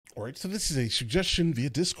All right, so this is a suggestion via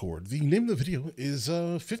Discord. The name of the video is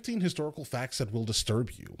 15 historical facts that will disturb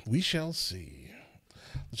you. We shall see.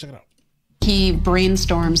 Let's check it out. He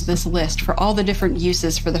brainstorms this list for all the different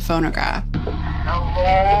uses for the phonograph. Hello.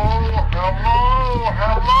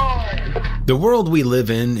 The world we live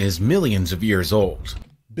in is millions of years old.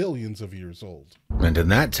 Billions of years old. And in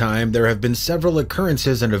that time, there have been several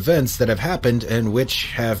occurrences and events that have happened and which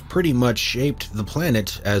have pretty much shaped the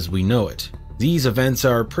planet as we know it. These events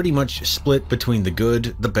are pretty much split between the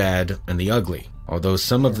good, the bad, and the ugly. Although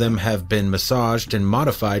some of them have been massaged and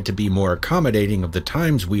modified to be more accommodating of the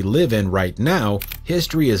times we live in right now,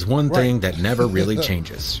 history is one thing that never really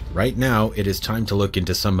changes. Right now, it is time to look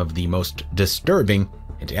into some of the most disturbing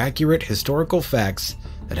and accurate historical facts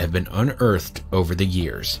that have been unearthed over the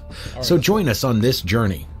years. So join us on this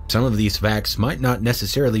journey. Some of these facts might not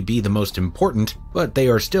necessarily be the most important, but they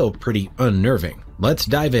are still pretty unnerving. Let's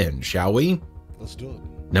dive in, shall we? Let's do it.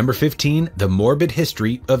 Number 15, the morbid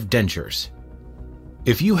history of dentures.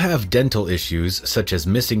 If you have dental issues such as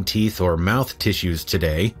missing teeth or mouth tissues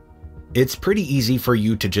today, it's pretty easy for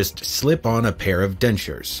you to just slip on a pair of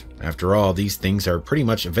dentures. After all, these things are pretty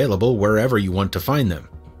much available wherever you want to find them.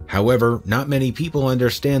 However, not many people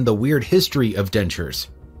understand the weird history of dentures.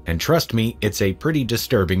 And trust me, it's a pretty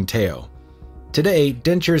disturbing tale. Today,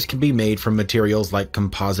 dentures can be made from materials like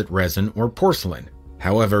composite resin or porcelain.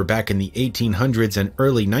 However, back in the 1800s and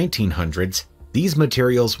early 1900s, these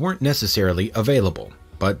materials weren't necessarily available,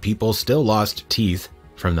 but people still lost teeth.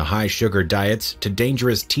 From the high sugar diets to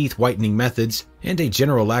dangerous teeth whitening methods and a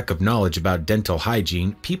general lack of knowledge about dental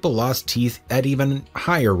hygiene, people lost teeth at even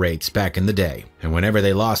higher rates back in the day. And whenever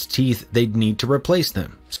they lost teeth, they'd need to replace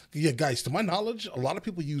them. Yeah, guys, to my knowledge, a lot of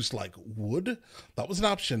people used like wood. That was an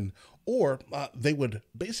option. Or they would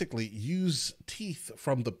basically use teeth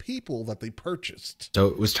from the people that they purchased. So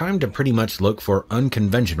it was time to pretty much look for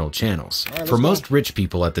unconventional channels. For most rich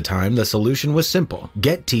people at the time, the solution was simple.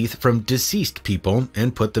 Get teeth from deceased people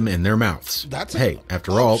and put them in their mouths. Hey,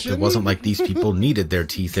 after all, it wasn't like these people needed their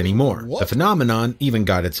teeth anymore. The phenomenon even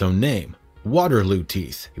got its own name. Waterloo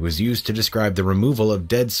teeth. It was used to describe the removal of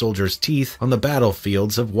dead soldiers' teeth on the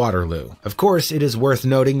battlefields of Waterloo. Of course, it is worth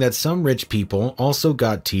noting that some rich people also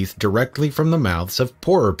got teeth directly from the mouths of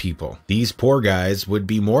poorer people. These poor guys would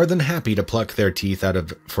be more than happy to pluck their teeth out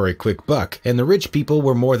of for a quick buck, and the rich people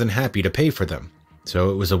were more than happy to pay for them. So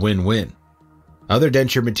it was a win-win. Other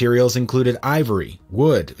denture materials included ivory,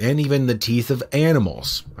 wood, and even the teeth of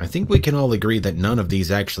animals. I think we can all agree that none of these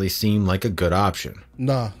actually seem like a good option.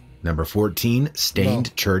 Nah. Number 14,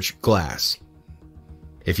 stained church glass.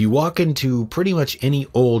 If you walk into pretty much any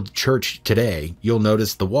old church today, you'll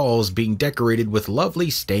notice the walls being decorated with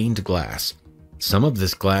lovely stained glass. Some of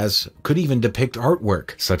this glass could even depict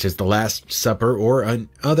artwork, such as the Last Supper or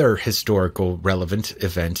another historical relevant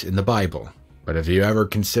event in the Bible. But have you ever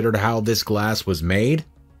considered how this glass was made?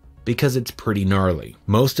 Because it's pretty gnarly.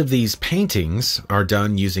 Most of these paintings are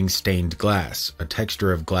done using stained glass, a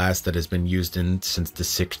texture of glass that has been used since the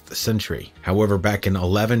 6th century. However, back in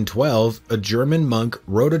 1112, a German monk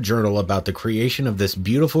wrote a journal about the creation of this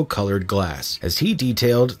beautiful colored glass. As he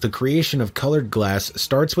detailed, the creation of colored glass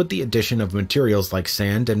starts with the addition of materials like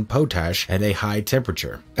sand and potash at a high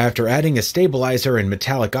temperature. After adding a stabilizer and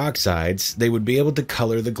metallic oxides, they would be able to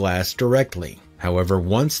color the glass directly. However,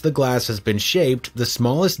 once the glass has been shaped, the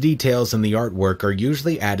smallest details in the artwork are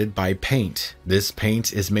usually added by paint. This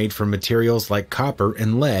paint is made from materials like copper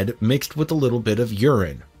and lead mixed with a little bit of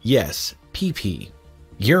urine. Yes, PP.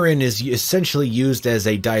 Urine is essentially used as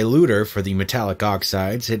a diluter for the metallic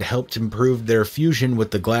oxides. It helped improve their fusion with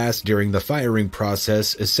the glass during the firing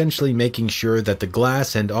process, essentially making sure that the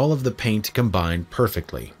glass and all of the paint combined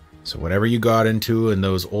perfectly. So whatever you got into in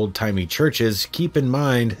those old-timey churches, keep in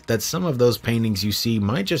mind that some of those paintings you see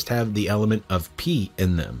might just have the element of pee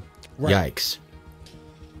in them. Right. Yikes.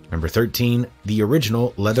 Number 13, the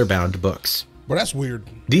original leather-bound books. Well, that's weird.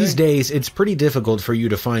 These days, it's pretty difficult for you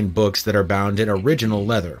to find books that are bound in original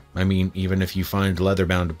leather. I mean, even if you find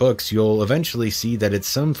leather-bound books, you'll eventually see that it's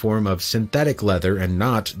some form of synthetic leather and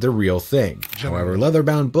not the real thing. However,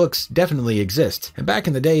 leather-bound books definitely exist. And back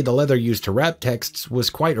in the day, the leather used to wrap texts was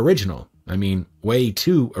quite original. I mean, way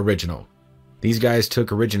too original. These guys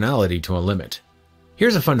took originality to a limit.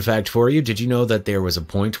 Here's a fun fact for you. Did you know that there was a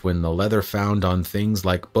point when the leather found on things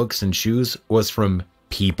like books and shoes was from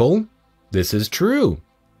people? This is true.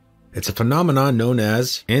 It's a phenomenon known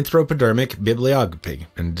as anthropodermic bibliography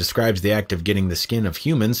and describes the act of getting the skin of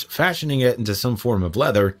humans, fashioning it into some form of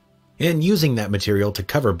leather, and using that material to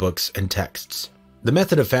cover books and texts. The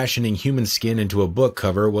method of fashioning human skin into a book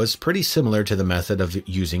cover was pretty similar to the method of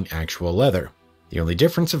using actual leather. The only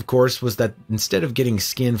difference, of course, was that instead of getting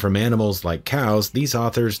skin from animals like cows, these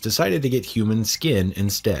authors decided to get human skin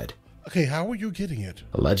instead. Okay, how are you getting it?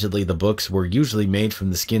 Allegedly, the books were usually made from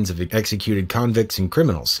the skins of executed convicts and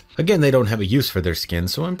criminals. Again, they don't have a use for their skin,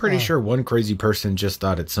 so I'm pretty sure one crazy person just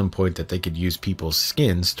thought at some point that they could use people's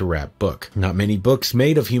skins to wrap book. Not many books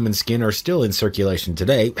made of human skin are still in circulation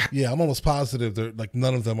today. Yeah, I'm almost positive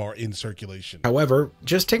none of them are in circulation. However,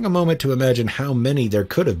 just take a moment to imagine how many there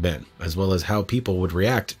could have been, as well as how people would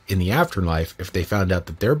react in the afterlife if they found out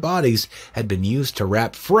that their bodies had been used to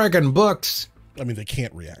wrap friggin' books. I mean, they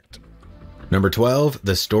can't react. Number 12,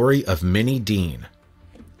 the story of Minnie Dean.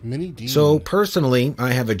 Minnie Dean. So personally,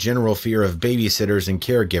 I have a general fear of babysitters and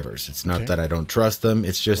caregivers. It's not that I don't trust them,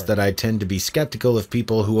 it's just that I tend to be skeptical of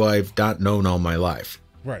people who I've not known all my life.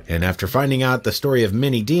 Right. And after finding out the story of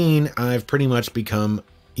Minnie Dean, I've pretty much become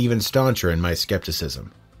even stauncher in my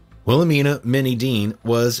skepticism. Wilhelmina Minnie Dean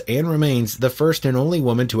was and remains the first and only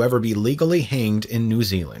woman to ever be legally hanged in New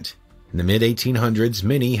Zealand. In the mid-1800s,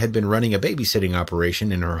 Minnie had been running a babysitting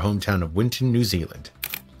operation in her hometown of Winton, New Zealand.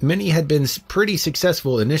 Minnie had been pretty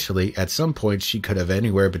successful initially. At some point, she could have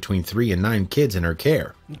anywhere between 3 and 9 kids in her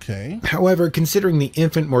care. Okay. However, considering the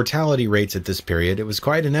infant mortality rates at this period, it was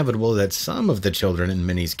quite inevitable that some of the children in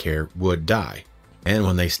Minnie's care would die. And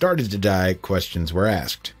when they started to die, questions were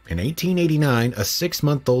asked. In 1889, a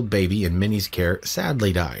 6-month-old baby in Minnie's care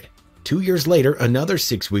sadly died. 2 years later, another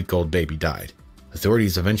 6-week-old baby died.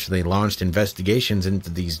 Authorities eventually launched investigations into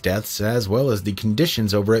these deaths as well as the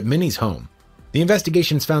conditions over at Minnie's home. The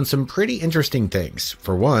investigations found some pretty interesting things.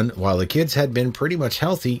 For one, while the kids had been pretty much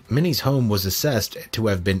healthy, Minnie's home was assessed to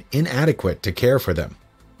have been inadequate to care for them.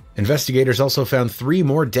 Investigators also found 3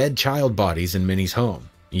 more dead child bodies in Minnie's home.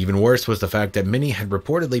 Even worse was the fact that Minnie had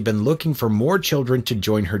reportedly been looking for more children to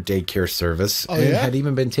join her daycare service had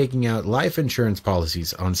even been taking out life insurance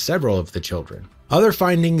policies on several of the children. Other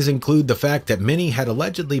findings include the fact that Minnie had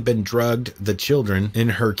allegedly been drugged the children in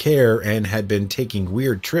her care and had been taking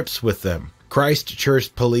weird trips with them.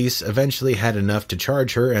 Christchurch police eventually had enough to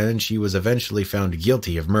charge her, and she was eventually found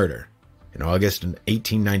guilty of murder. In August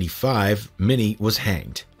 1895, Minnie was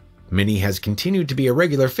hanged. Minnie has continued to be a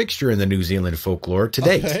regular fixture in the New Zealand folklore to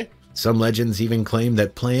date. Okay. Some legends even claim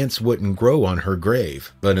that plants wouldn't grow on her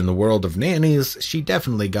grave, but in the world of nannies, she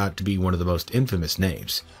definitely got to be one of the most infamous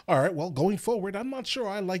names. All right, well, going forward, I'm not sure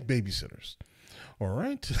I like babysitters. All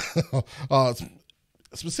right?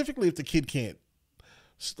 Specifically if the kid can't,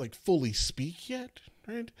 fully speak yet,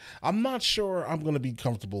 right? I'm not sure I'm going to be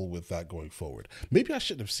comfortable with that going forward. Maybe I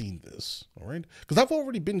shouldn't have seen this, all right? Because I've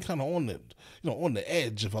already been kind of on the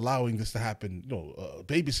edge of allowing this to happen, a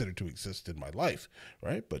babysitter to exist in my life,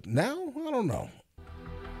 right? But now, I don't know.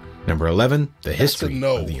 Number 11, the history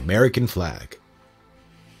of the American flag.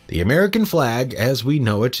 The American flag, as we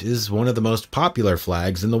know it, is one of the most popular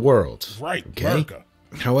flags in the world. Right, okay? America.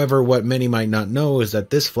 However, what many might not know is that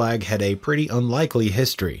this flag had a pretty unlikely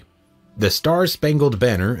history. The Star-Spangled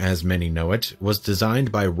Banner, as many know it, was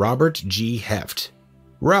designed by Robert G. Heft.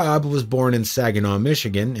 Rob was born in Saginaw,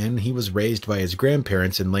 Michigan, and he was raised by his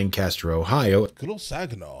grandparents in Lancaster, Ohio. Good old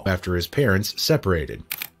Saginaw. After his parents separated.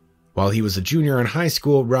 While he was a junior in high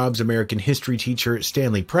school, Rob's American history teacher,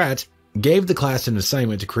 Stanley Pratt, gave the class an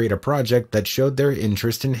assignment to create a project that showed their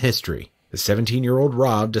interest in history. The 17-year-old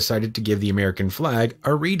Rob decided to give the American flag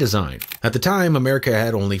a redesign. At the time, America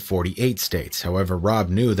had only 48 states. However, Rob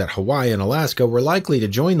knew that Hawaii and Alaska were likely to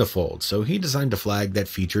join the fold, so he designed a flag that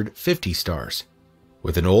featured 50 stars.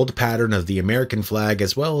 With an old pattern of the American flag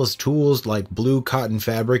as well as tools like blue cotton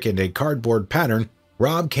fabric and a cardboard pattern,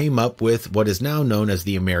 Rob came up with what is now known as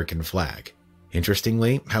the American flag.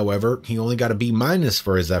 Interestingly, however, he only got a B-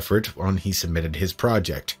 for his effort when he submitted his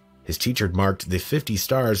project. His teacher marked the 50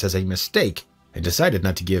 stars as a mistake and decided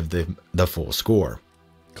not to give the full score.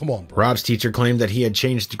 Come on, bro. Rob's teacher claimed that he had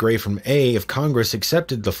changed the grade from A if Congress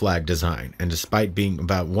accepted the flag design, and despite being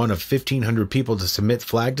about one of 1,500 people to submit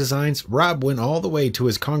flag designs, Rob went all the way to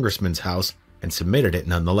his congressman's house and submitted it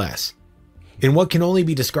nonetheless. In what can only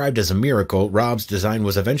be described as a miracle, Rob's design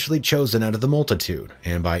was eventually chosen out of the multitude,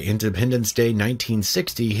 and by Independence Day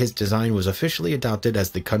 1960, his design was officially adopted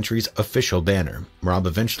as the country's official banner. Rob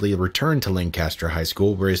eventually returned to Lancaster High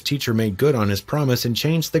School, where his teacher made good on his promise and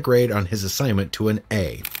changed the grade on his assignment to an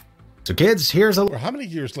A. So kids, here's a How many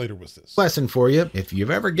years later was this? lesson for you. If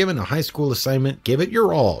you've ever given a high school assignment, give it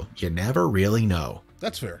your all. You never really know.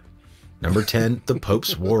 That's fair. Number 10, the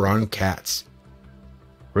Pope's War on Cats.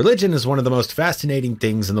 Religion is one of the most fascinating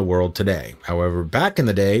things in the world today. However, back in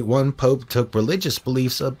the day, one pope took religious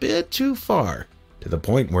beliefs a bit too far, to the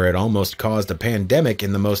point where it almost caused a pandemic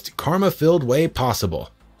in the most karma-filled way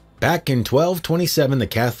possible. Back in 1227, the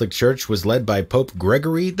Catholic Church was led by Pope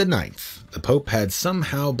Gregory IX. The Pope had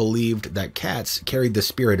somehow believed that cats carried the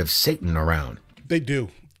spirit of Satan around. They do.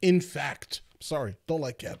 In fact. Sorry, don't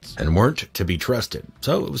like cats. And weren't to be trusted.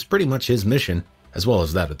 So it was pretty much his mission, as well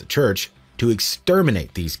as that of the church, to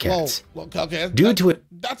exterminate these cats. Well, okay.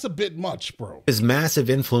 That's a bit much, bro. His massive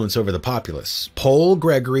influence over the populace, Pope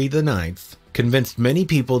Gregory IX convinced many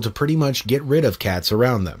people to pretty much get rid of cats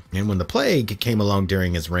around them. And when the plague came along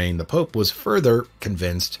during his reign, the Pope was further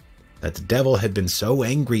convinced that the devil had been so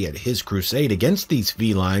angry at his crusade against these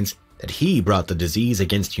felines that he brought the disease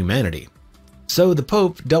against humanity. So the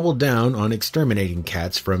Pope doubled down on exterminating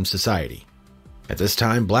cats from society. At this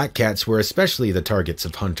time, black cats were especially the targets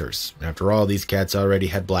of hunters. After all, these cats already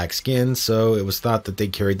had black skin, so it was thought that they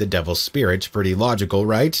carried the devil's spirit. Pretty logical,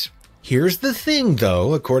 right? Here's the thing,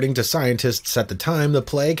 though. According to scientists at the time, the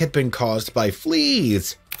plague had been caused by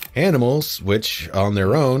fleas. Animals, which on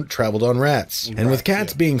their own traveled on rats. And with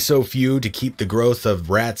cats being so few to keep the growth of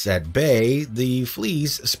rats at bay, the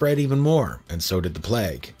fleas spread even more, and so did the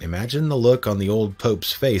plague. Imagine the look on the old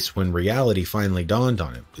Pope's face when reality finally dawned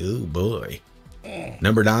on him. Oh boy.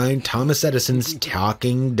 Number 9, Thomas Edison's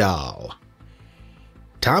talking doll.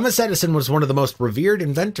 Thomas Edison was one of the most revered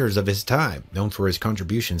inventors of his time, known for his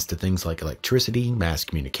contributions to things like electricity, mass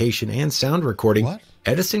communication, and sound recording. What?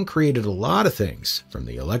 Edison created a lot of things, from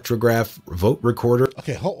the electrograph, vote recorder.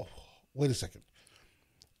 Okay, wait a second.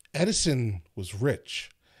 Edison was rich.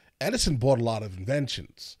 Edison bought a lot of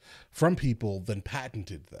inventions from people, then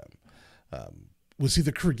patented them. Was he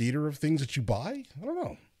the creator of things that you buy? I don't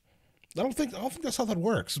know. I don't think that's how that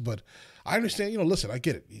works, but I understand, listen, I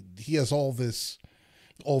get it. He has all these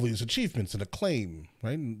achievements and acclaim,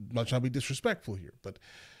 right? I'm not trying to be disrespectful here, but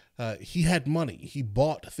he had money. He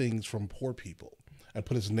bought things from poor people and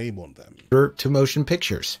put his name on them. To motion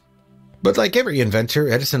pictures. But like every inventor,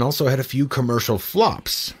 Edison also had a few commercial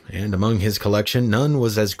flops, and among his collection, none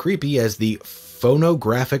was as creepy as the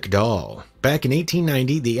phonographic doll. Back in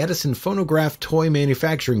 1890, the Edison Phonograph Toy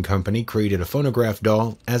Manufacturing Company created a phonograph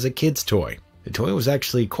doll as a kid's toy. The toy was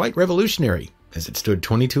actually quite revolutionary, as it stood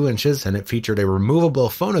 22 inches and it featured a removable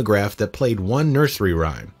phonograph that played one nursery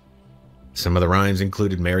rhyme. Some of the rhymes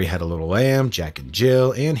included Mary Had a Little Lamb, Jack and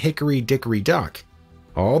Jill, and Hickory Dickory Dock.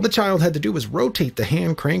 All the child had to do was rotate the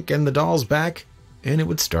hand crank and the doll's back, and it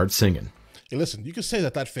would start singing. Hey, listen, you could say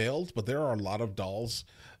that failed, but there are a lot of dolls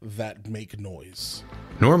that make noise.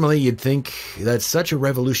 Normally, you'd think that such a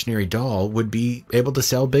revolutionary doll would be able to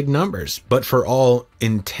sell big numbers, but for all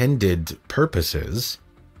intended purposes,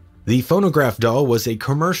 the phonograph doll was a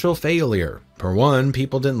commercial failure. For one,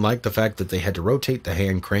 people didn't like the fact that they had to rotate the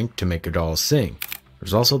hand crank to make a doll sing.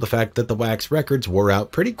 There's also the fact that the wax records wore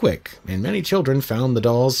out pretty quick, and many children found the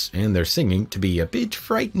dolls and their singing to be a bit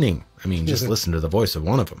frightening. I mean, just listen to the voice of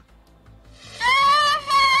one of them.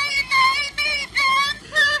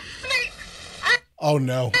 Oh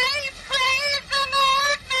no.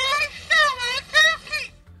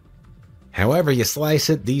 However you slice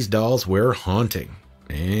it, these dolls were haunting,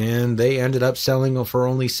 and they ended up selling for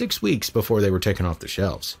only 6 weeks before they were taken off the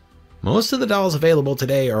shelves. Most of the dolls available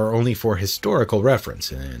today are only for historical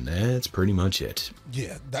reference, and that's pretty much it.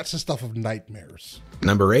 Yeah, that's the stuff of nightmares.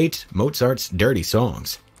 Number 8, Mozart's Dirty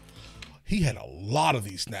Songs. He had a lot of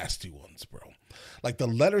these nasty ones, bro. Like the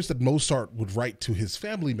letters that Mozart would write to his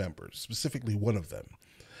family members, specifically one of them,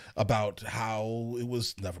 about how it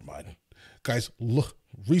was, never mind. Guys, look,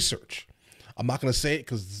 research. I'm not going to say it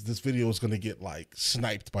because this video is going to get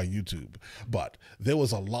sniped by YouTube, but there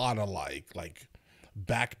was a lot of like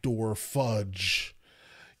backdoor fudge,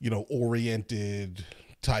 oriented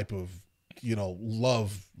type of,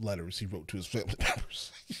 love letters he wrote to his family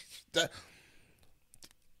members.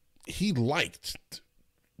 He liked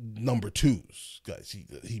number twos, guys.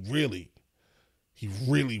 He really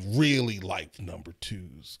liked number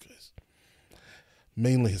twos, guys.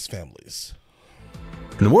 Mainly his families.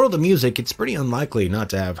 In the world of music, it's pretty unlikely not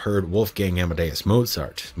to have heard Wolfgang Amadeus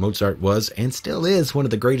Mozart. Mozart was, and still is, one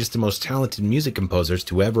of the greatest and most talented music composers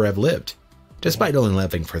to ever have lived. Despite only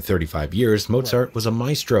living for 35 years, Mozart was a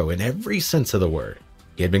maestro in every sense of the word.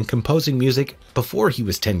 He had been composing music before he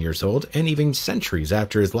was 10 years old, and even centuries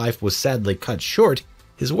after his life was sadly cut short,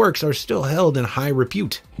 his works are still held in high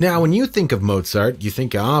repute. Now, when you think of Mozart, you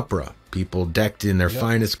think of opera. People decked in their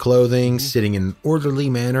finest clothing, sitting in an orderly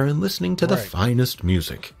manner, and listening to the finest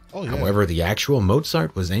music. Oh, yeah. However, the actual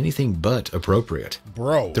Mozart was anything but appropriate.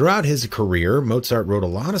 Bro. Throughout his career, Mozart wrote a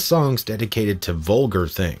lot of songs dedicated to vulgar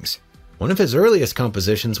things. One of his earliest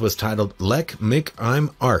compositions was titled Leck mich im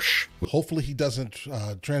Arsch. Hopefully he doesn't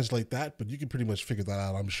translate that, but you can pretty much figure that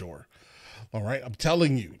out, I'm sure. All right, I'm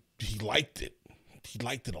telling you, he liked it. He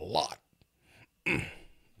liked it a lot.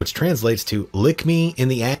 Which translates to lick me in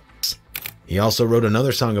the ass. He also wrote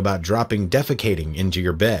another song about dropping defecating into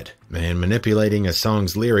your bed and manipulating a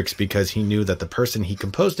song's lyrics because he knew that the person he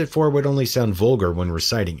composed it for would only sound vulgar when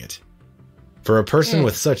reciting it. For a person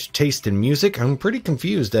with such taste in music, I'm pretty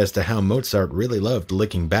confused as to how Mozart really loved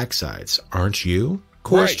licking backsides. Aren't you?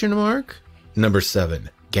 Question mark? Number 7.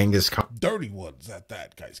 Genghis Khan. Dirty ones at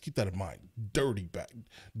that, guys. Keep that in mind. Dirty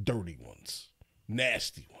ones.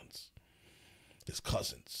 Nasty ones. His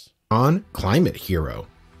cousins. On climate hero.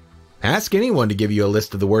 Ask anyone to give you a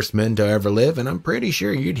list of the worst men to ever live, and I'm pretty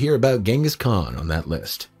sure you'd hear about Genghis Khan on that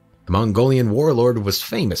list. The Mongolian warlord was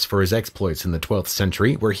famous for his exploits in the 12th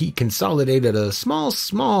century, where he consolidated a small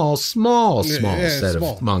set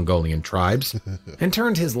of Mongolian tribes and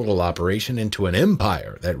turned his little operation into an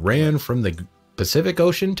empire that ran from the Pacific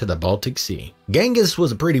Ocean to the Baltic Sea. Genghis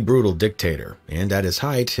was a pretty brutal dictator, and at his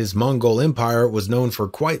height, his Mongol empire was known for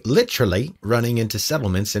quite literally running into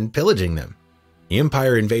settlements and pillaging them. The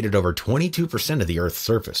empire invaded over 22% of the Earth's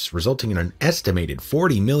surface, resulting in an estimated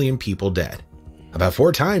 40 million people dead. About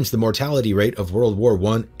 4 times the mortality rate of World War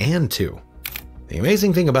I and II. The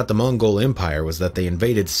amazing thing about the Mongol Empire was that they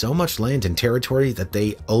invaded so much land and territory that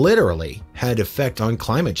they literally had effect on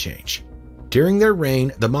climate change. During their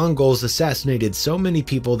reign, the Mongols assassinated so many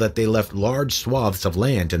people that they left large swaths of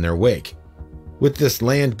land in their wake. With this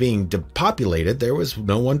land being depopulated, there was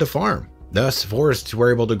no one to farm. Thus, forests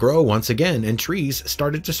were able to grow once again and trees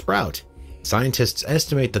started to sprout. Scientists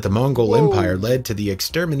estimate that the Mongol Empire led to the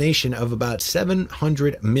extermination of about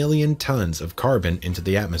 700 million tons of carbon into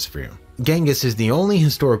the atmosphere. Genghis is the only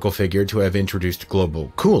historical figure to have introduced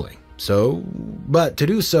global cooling. But to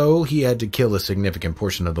do so, he had to kill a significant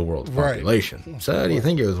portion of the world's population. So do you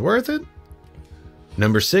think it was worth it?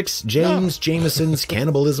 Number 6, James Jameson's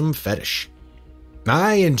cannibalism fetish.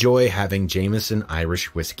 I enjoy having Jameson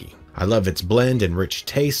Irish whiskey. I love its blend and rich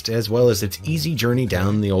taste, as well as its easy journey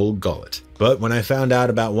down the old gullet. But when I found out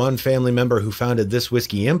about one family member who founded this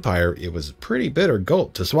whiskey empire, it was a pretty bitter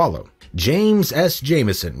gulp to swallow. James S.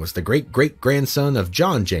 Jameson was the great-great-grandson of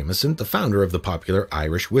John Jameson, the founder of the popular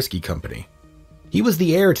Irish Whiskey Company. He was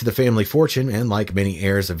the heir to the family fortune, and like many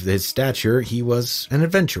heirs of his stature, he was an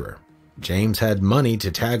adventurer. James had money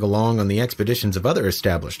to tag along on the expeditions of other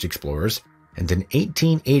established explorers, and in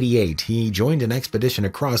 1888 he joined an expedition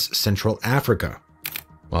across Central Africa.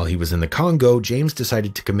 While he was in the Congo, James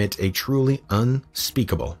decided to commit a truly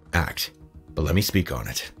unspeakable act. But let me speak on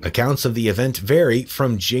it. Accounts of the event vary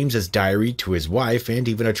from James's diary to his wife and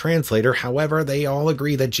even a translator. However, they all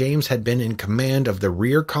agree that James had been in command of the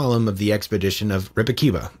rear column of the expedition of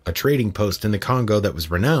Ribakiba, a trading post in the Congo that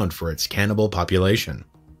was renowned for its cannibal population.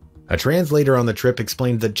 A translator on the trip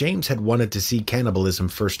explained that James had wanted to see cannibalism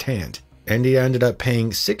firsthand, and he ended up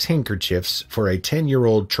paying 6 handkerchiefs for a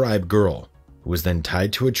 10-year-old tribe girl, who was then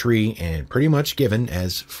tied to a tree and pretty much given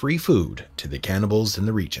as free food to the cannibals in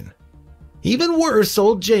the region. Even worse,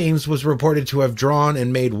 old James was reported to have drawn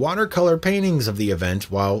and made watercolor paintings of the event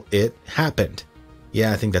while it happened.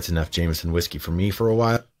 Yeah, I think that's enough Jameson whiskey for me for a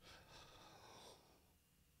while.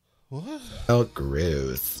 What? Oh,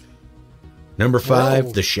 gross. Number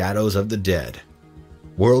 5, The Shadows of the Dead.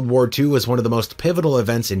 World War II was one of the most pivotal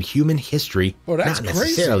events in human history, not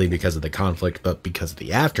necessarily because of the conflict, but because of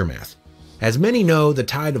the aftermath. As many know, the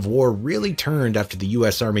tide of war really turned after the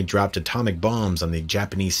U.S. Army dropped atomic bombs on the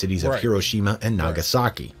Japanese cities of Hiroshima and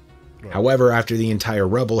Nagasaki. However, after the entire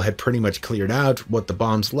rubble had pretty much cleared out, what the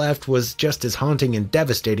bombs left was just as haunting and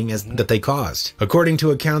devastating as that they caused. According to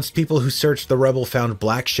accounts, people who searched the rubble found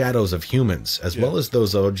black shadows of humans, as well as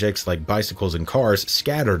those objects like bicycles and cars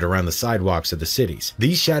scattered around the sidewalks of the cities.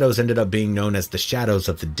 These shadows ended up being known as the shadows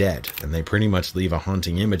of the dead, and they pretty much leave a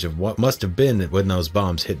haunting image of what must have been when those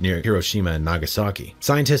bombs hit near Hiroshima and Nagasaki.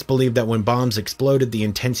 Scientists believe that when bombs exploded, the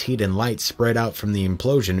intense heat and light spread out from the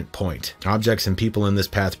implosion point. Objects and people in this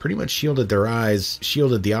path pretty much shielded their eyes,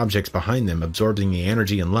 shielded the objects behind them, absorbing the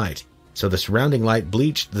energy and light, so the surrounding light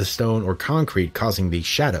bleached the stone or concrete, causing these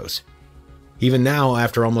shadows. Even now,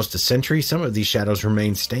 after almost a century, some of these shadows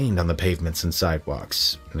remain stained on the pavements and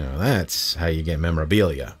sidewalks. Now that's how you get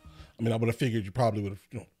memorabilia. I mean, I would have figured you probably would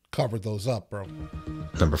have covered those up, bro.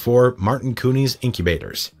 Number 4, Martin Cooney's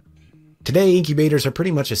incubators. Today, incubators are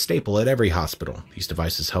pretty much a staple at every hospital. These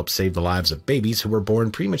devices help save the lives of babies who were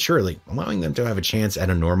born prematurely, allowing them to have a chance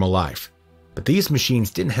at a normal life. But these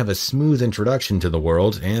machines didn't have a smooth introduction to the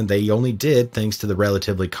world, and they only did thanks to the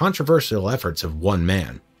relatively controversial efforts of one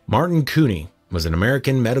man. Martin Cooney was an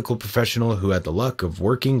American medical professional who had the luck of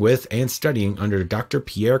working with and studying under Dr.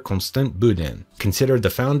 Pierre Constant Boudin, considered the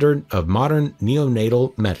founder of modern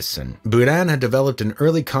neonatal medicine. Boudin had developed an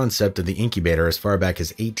early concept of the incubator as far back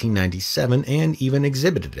as 1897 and even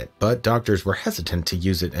exhibited it, but doctors were hesitant to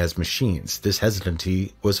use it as machines. This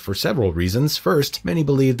hesitancy was for several reasons. First, many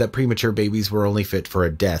believed that premature babies were only fit for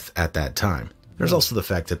a death at that time. There's also the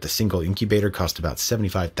fact that the single incubator cost about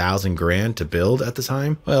 75,000 grand to build at the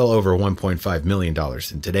time, well over $1.5 million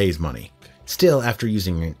in today's money. Still, after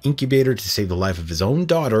using an incubator to save the life of his own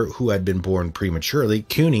daughter, who had been born prematurely,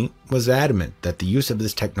 Cooney was adamant that the use of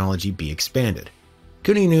this technology be expanded.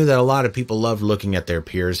 Cooney knew that a lot of people loved looking at their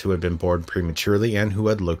peers who had been born prematurely and who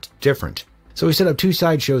had looked different. So he set up 2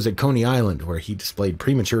 sideshows at Coney Island where he displayed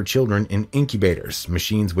premature children in incubators,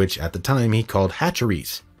 machines which at the time he called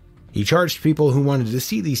hatcheries. He charged people who wanted to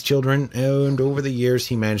see these children, and over the years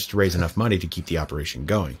he managed to raise enough money to keep the operation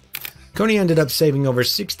going. Coney ended up saving over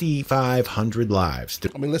 6,500 lives.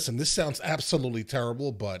 I mean, listen, this sounds absolutely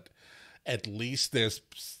terrible, but at least there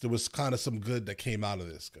was kind of some good that came out of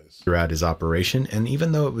this, guys. Throughout his operation, and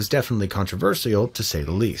even though it was definitely controversial, to say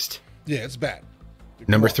the least. Yeah, it's bad.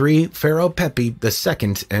 Number 3, Pharaoh Pepi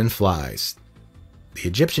II and flies. The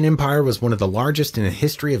Egyptian Empire was one of the largest in the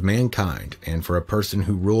history of mankind, and for a person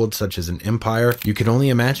who ruled such as an empire, you could only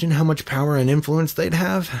imagine how much power and influence they'd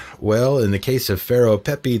have. Well, in the case of Pharaoh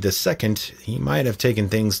Pepi II, he might have taken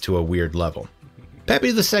things to a weird level.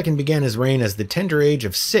 Pepi II began his reign as the tender age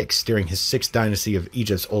of 6 during his 6th dynasty of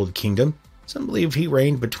Egypt's Old Kingdom. Some believe he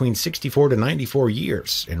reigned between 64 to 94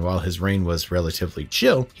 years, and while his reign was relatively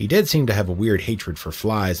chill, he did seem to have a weird hatred for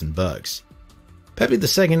flies and bugs. Pepi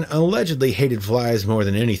II allegedly hated flies more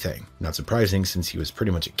than anything, not surprising since he was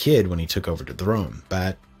pretty much a kid when he took over the throne.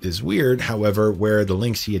 That is weird, however, where the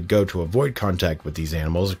lengths he'd go to avoid contact with these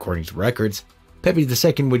animals, according to records. Pepi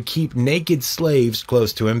II would keep naked slaves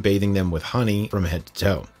close to him, bathing them with honey from head to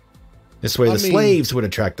toe. This way slaves would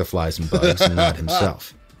attract the flies and bugs and not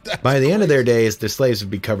himself. By the end of their days, the slaves would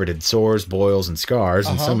be covered in sores, boils, and scars,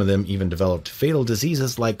 and some of them even developed fatal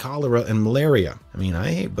diseases like cholera and malaria. I mean,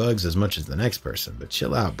 I hate bugs as much as the next person, but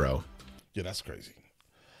chill out, bro. Yeah, that's crazy.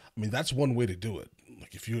 I mean, that's one way to do it.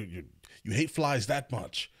 Like, if you hate flies that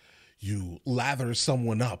much, you lather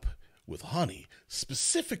someone up with honey,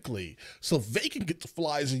 specifically, so they can get the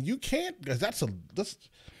flies and you can't, because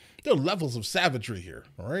there are levels of savagery here,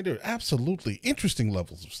 all right? There are absolutely interesting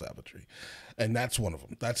levels of savagery, and that's one of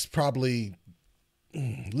them. That's probably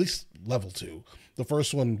at least level 2. The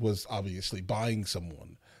first one was obviously buying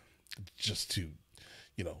someone just to,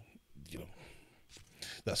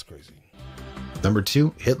 that's crazy. Number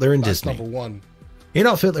 2, Hitler and Disney. Number 1.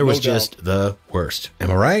 Adolf Hitler was No doubt. just the worst.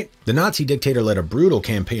 Am I right? The Nazi dictator led a brutal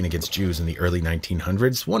campaign against Jews in the early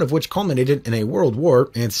 1900s, one of which culminated in a world war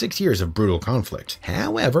and 6 years of brutal conflict.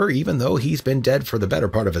 However, even though he's been dead for the better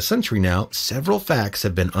part of a century now, several facts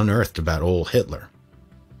have been unearthed about old Hitler.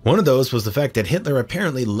 One of those was the fact that Hitler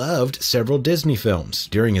apparently loved several Disney films.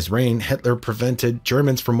 During his reign, Hitler prevented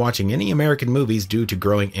Germans from watching any American movies due to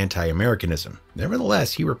growing anti-Americanism.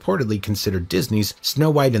 Nevertheless, he reportedly considered Disney's Snow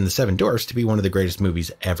White and the Seven Dwarfs to be one of the greatest movies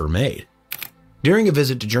ever made. During a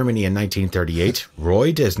visit to Germany in 1938,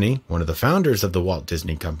 Roy Disney, one of the founders of the Walt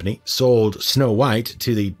Disney Company, sold Snow White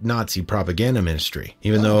to the Nazi propaganda ministry.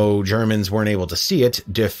 Even though Germans weren't able to see it,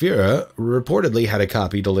 Der Führer reportedly had a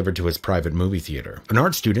copy delivered to his private movie theater. An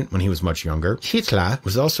art student when he was much younger, Hitler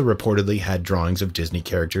was also reportedly had drawings of Disney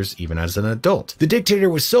characters even as an adult. The dictator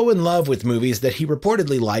was so in love with movies that he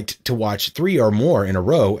reportedly liked to watch 3 or more in a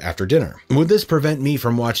row after dinner. Would this prevent me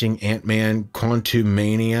from watching Ant-Man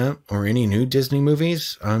Quantumania or any new Disney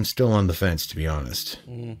movies? I'm still on the fence, to be honest.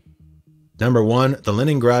 Number 1, the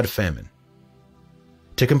Leningrad famine.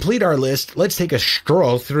 To complete our list, let's take a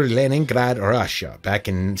stroll through Leningrad, Russia, back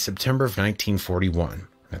in September of 1941.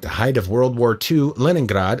 At the height of World War II,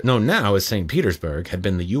 Leningrad, known now as St. Petersburg, had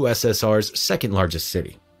been the USSR's second largest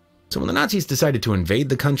city. So when the Nazis decided to invade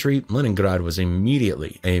the country, Leningrad was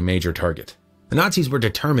immediately a major target. The Nazis were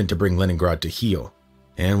determined to bring Leningrad to heel.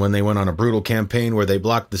 And when they went on a brutal campaign where they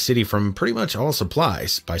blocked the city from pretty much all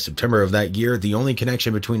supplies, by September of that year, the only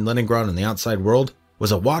connection between Leningrad and the outside world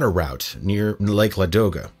was a water route near Lake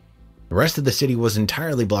Ladoga. The rest of the city was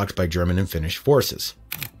entirely blocked by German and Finnish forces.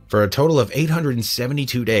 For a total of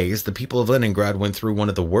 872 days, the people of Leningrad went through one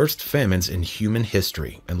of the worst famines in human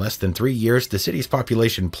history. In less than 3 years, the city's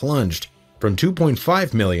population plunged from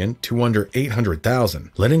 2.5 million to under 800,000.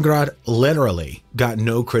 Leningrad literally got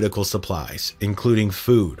no critical supplies, including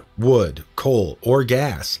food, wood, coal, or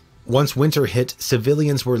gas. Once winter hit,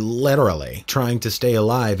 civilians were literally trying to stay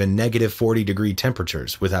alive in negative 40-degree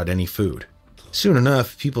temperatures without any food. Soon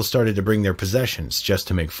enough, people started to bring their possessions just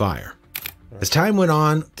to make fire. As time went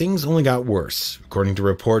on, things only got worse. According to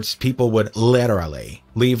reports, people would literally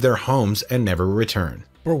leave their homes and never return.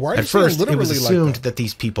 Bro, why are At you saying first, it was literally like assumed that? that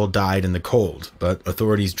these people died in the cold, but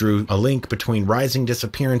authorities drew a link between rising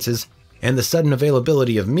disappearances and the sudden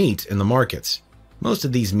availability of meat in the markets. Most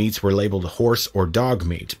of these meats were labeled horse or dog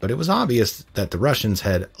meat, but it was obvious that the Russians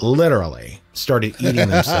had literally started eating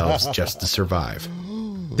themselves just to survive.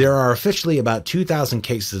 There are officially about 2,000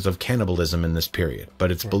 cases of cannibalism in this period,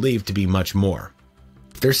 but it's believed to be much more.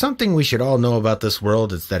 If there's something we should all know about this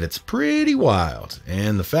world, it's that it's pretty wild,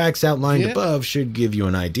 and the facts outlined above should give you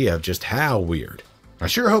an idea of just how weird. I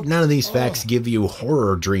sure hope none of these facts give you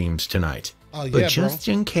horror dreams tonight. But just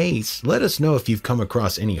in case, let us know if you've come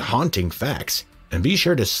across any haunting facts, and be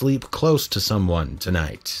sure to sleep close to someone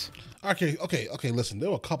tonight. Okay, listen, there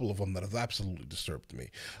were a couple of them that have absolutely disturbed me,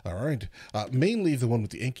 all right? Mainly the one with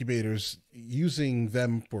the incubators, using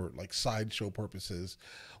them for, like, sideshow purposes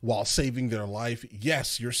while saving their life.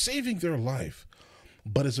 Yes, you're saving their life,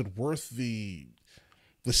 but is it worth the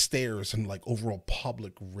stares and, like, overall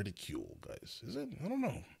public ridicule, guys? Is it? I don't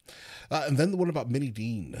know. And then the one about Minnie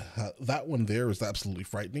Dean. That one there is absolutely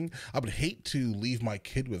frightening. I would hate to leave my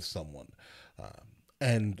kid with someone,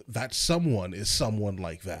 and that someone is someone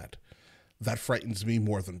like that. That frightens me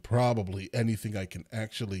more than probably anything I can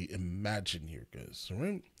actually imagine here, guys. All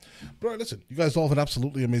right? But all right, listen, you guys all have an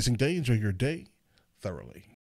absolutely amazing day. Enjoy your day thoroughly.